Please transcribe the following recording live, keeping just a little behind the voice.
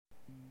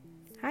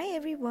Hi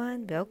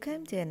everyone,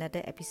 welcome to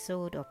another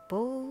episode of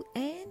Bold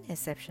and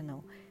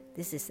Exceptional.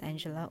 This is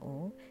Angela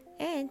O,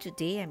 and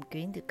today I'm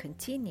going to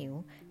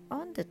continue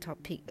on the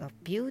topic of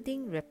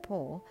building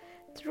rapport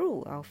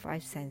through our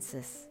five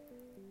senses.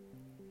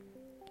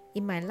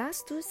 In my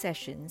last two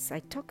sessions,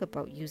 I talked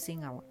about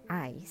using our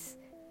eyes,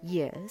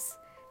 ears,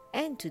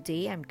 and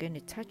today I'm going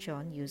to touch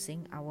on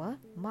using our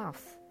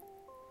mouth.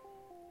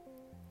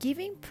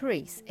 Giving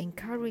praise,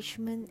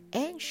 encouragement,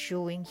 and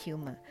showing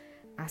humor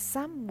are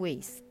some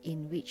ways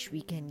in which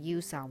we can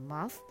use our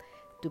mouth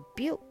to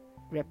build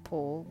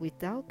rapport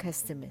with our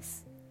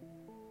customers.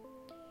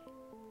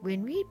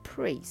 When we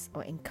praise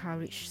or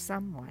encourage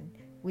someone,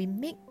 we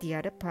make the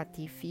other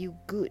party feel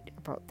good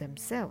about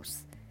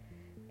themselves.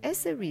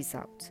 As a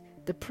result,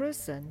 the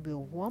person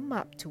will warm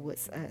up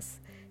towards us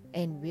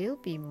and will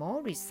be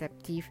more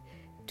receptive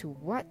to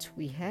what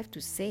we have to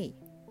say.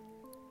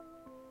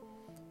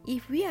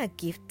 If we are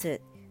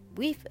gifted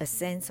with a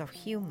sense of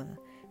humor,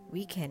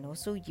 we can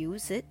also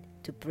use it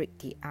to break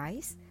the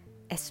ice,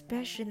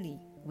 especially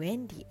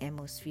when the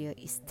atmosphere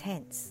is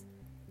tense.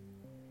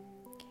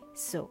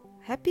 So,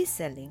 happy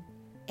selling,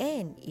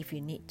 and if you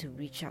need to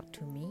reach out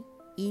to me,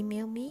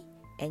 email me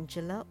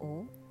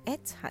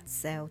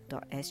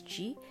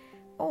angelao@hutsell.sg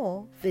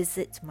or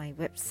visit my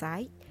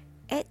website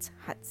at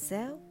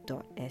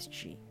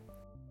hutsell.sg.